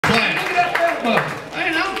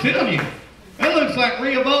Man, I'm telling you, that looks like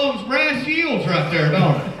Rehoboam's brass shields right there,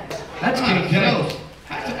 don't it? That's King James.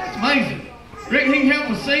 That's amazing. Reckon he can help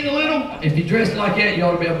us sing a little? If you dress like that, you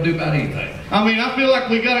ought to be able to do about anything. I mean, I feel like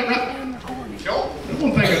we got it right. Sure. There's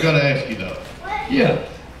one thing I gotta ask you though. Yeah.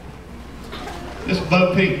 This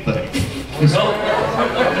Bo Peep thing.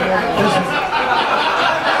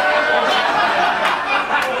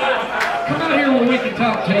 Come out here where we can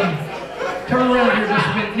talk to you. Turn around here just a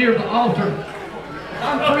minute near the altar.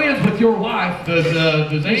 I'm friends with your wife.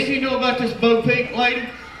 Does Angie know about this Bo Peep lady?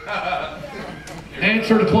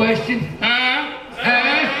 Answer the question.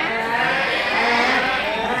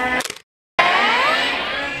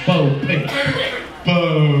 Bo Peep.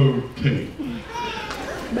 Bo Peep.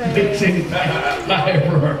 It's anything I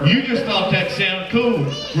ever heard. You just thought that sounded cool,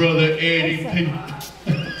 Brother Eddie Peep.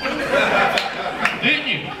 Didn't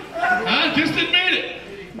you? Just admit it.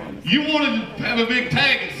 You wanted to have a big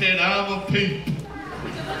tag that said, I'm a peep.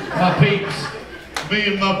 My peeps. Me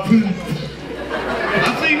and my peeps. I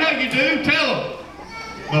see how you do. Tell them.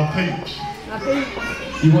 My peeps. My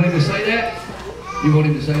peeps. You want him to say that? You want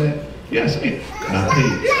him to say that? Yeah, say it. My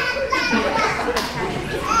peeps.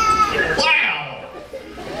 Wow!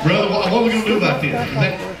 Brother, what are we going to do about this?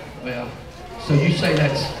 Well, so you say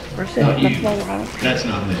that's not you. That's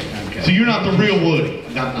not me. Okay. So you're not the real Woody?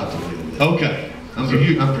 I'm not the real Woody. Okay. I'm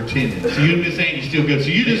pretending. So you and Miss Angie still good. So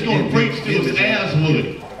you're just going to preach to us as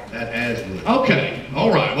Woody? As Woody. Okay.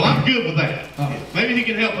 All right. Well, I'm good with that. Maybe he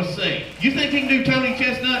can help us sing. You think he can do Tony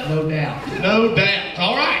Chestnut? No doubt. No doubt.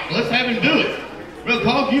 All right. Let's have him do it. Brother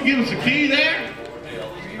Paul, can you give us a key there?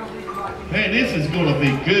 Man, this is going to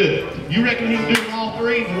be good. You reckon he can do them all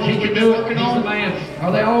three? The ones we've been working on?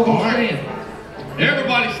 Are they all going to stand?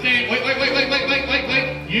 Everybody stand. Wait.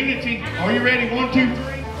 Unity. Are you ready? 1, 2,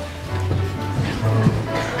 3.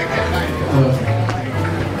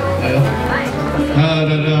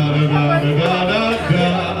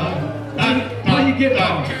 Play your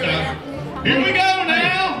guitar. Here we go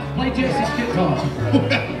now. Play Jesse's guitar.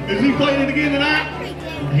 Is he playing it again tonight?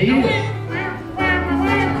 He is.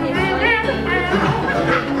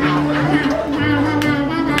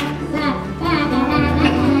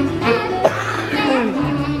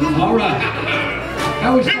 All right.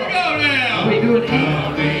 How we Here we go now. Are we doing E?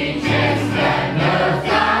 Tony Chestnut knows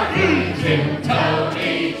God needs him.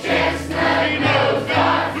 Tony Chestnut knows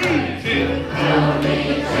God needs him. Tony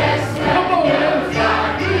Chestnut knows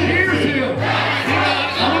God needs him. Here's him. I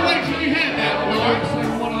want to make sure you had that, Lord.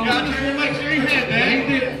 Yeah, I just want to make sure you had that. He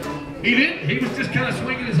did. He did? He was just kind of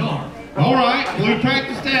swinging his arm. All right. Well, we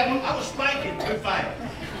practiced that one. I was spanking too fast.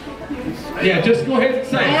 Yeah, just go ahead and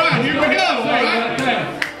say it. All right, here we go. Say it All right. right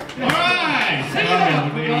there. All right. Sing it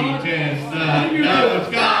out. Tony Chestnut knows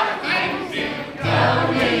God thanks him.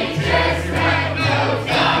 Tony Chestnut knows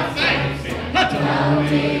God thanks him.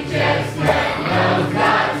 Tony Chestnut knows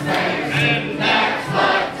God thanks him. And that's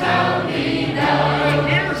what Tony knows.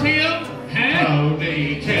 Here's him.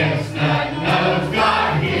 Tony Chestnut knows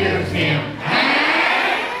God hears him.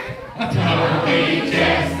 Tony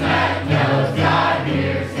Chestnut knows God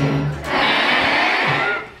hears him.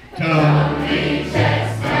 Tony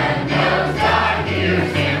Chestnut knows God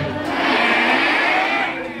hears him.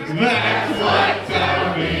 That's what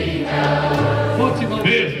Tony knows. What's he gonna do?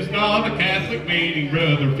 This is not a Catholic meeting,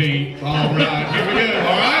 Brother Pete. All right, here we go.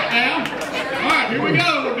 All right, now. All right, here we go.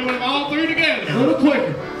 We're doing them all three together. A little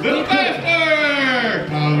quicker. Little